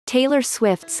Taylor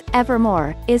Swift's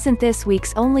Evermore isn't this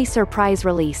week's only surprise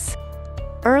release.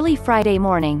 Early Friday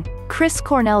morning, Chris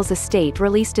Cornell's estate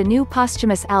released a new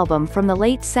posthumous album from the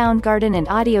late Soundgarden and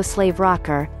Audioslave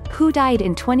rocker, who died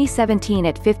in 2017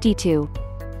 at 52.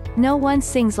 No One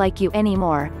Sings Like You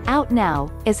Anymore, out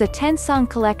now, is a 10-song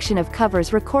collection of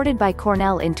covers recorded by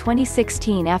Cornell in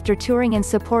 2016 after touring in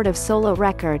support of solo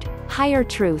record, Higher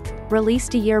Truth,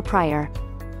 released a year prior.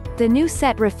 The new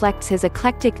set reflects his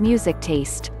eclectic music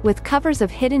taste, with covers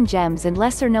of hidden gems and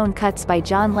lesser-known cuts by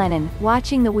John Lennon,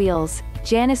 Watching the Wheels,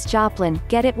 Janis Joplin,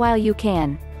 Get It While You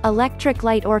Can, Electric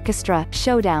Light Orchestra,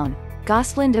 Showdown,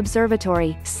 Gosland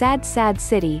Observatory, Sad Sad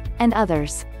City, and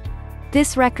others.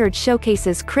 This record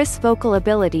showcases Chris' vocal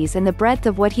abilities and the breadth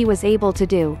of what he was able to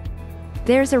do.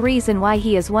 There's a reason why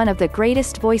he is one of the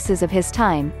greatest voices of his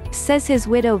time, says his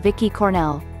widow Vicky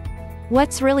Cornell.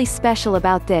 What's really special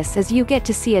about this is you get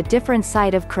to see a different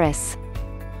side of Chris.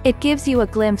 It gives you a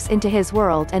glimpse into his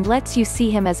world and lets you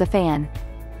see him as a fan.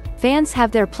 Fans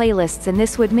have their playlists, and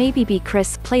this would maybe be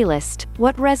Chris' playlist,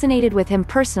 what resonated with him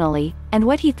personally, and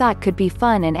what he thought could be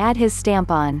fun and add his stamp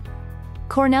on.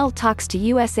 Cornell talks to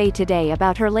USA Today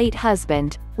about her late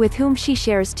husband, with whom she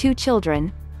shares 2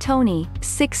 children, Tony,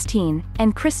 16,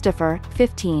 and Christopher,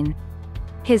 15.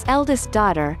 His eldest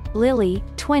daughter, Lily,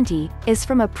 20, is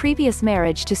from a previous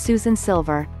marriage to Susan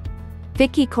Silver.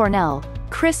 Vicky Cornell: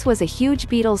 Chris was a huge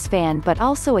Beatles fan but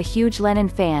also a huge Lennon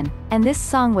fan, and this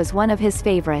song was one of his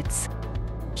favorites.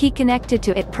 He connected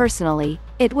to it personally.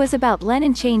 It was about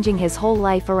Lennon changing his whole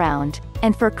life around,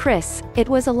 and for Chris, it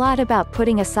was a lot about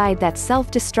putting aside that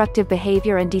self-destructive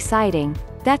behavior and deciding,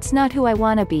 that's not who I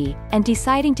wanna be, and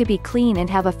deciding to be clean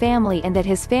and have a family, and that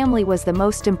his family was the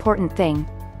most important thing.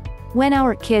 When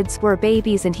our kids were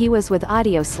babies and he was with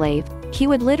Audioslave, he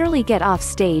would literally get off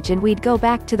stage and we'd go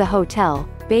back to the hotel,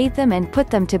 bathe them and put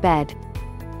them to bed.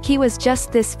 He was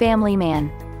just this family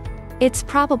man. It's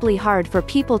probably hard for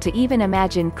people to even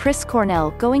imagine Chris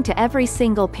Cornell going to every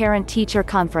single parent-teacher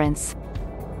conference.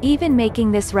 Even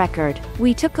making this record,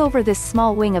 we took over this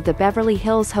small wing of the Beverly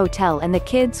Hills Hotel, and the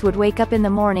kids would wake up in the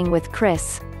morning with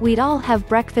Chris, we'd all have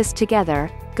breakfast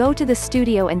together, go to the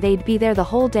studio, and they'd be there the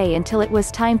whole day until it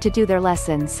was time to do their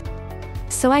lessons.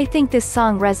 So I think this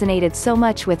song resonated so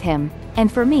much with him, and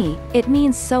for me, it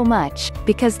means so much,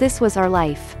 because this was our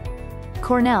life.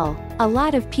 Cornell: a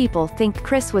lot of people think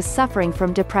Chris was suffering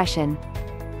from depression.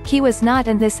 He was not,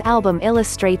 and this album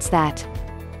illustrates that.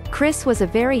 Chris was a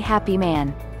very happy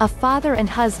man, a father and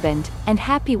husband, and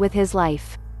happy with his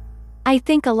life. I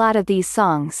think a lot of these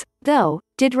songs, though,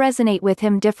 did resonate with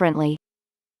him differently.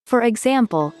 For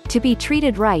example, To Be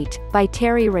Treated Right, by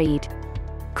Terry Reid.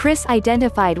 Chris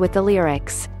identified with the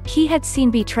lyrics. He had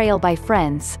seen betrayal by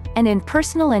friends, and in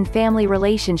personal and family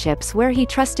relationships where he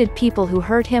trusted people who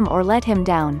hurt him or let him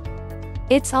down.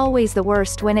 It's always the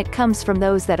worst when it comes from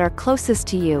those that are closest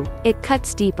to you, it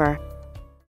cuts deeper.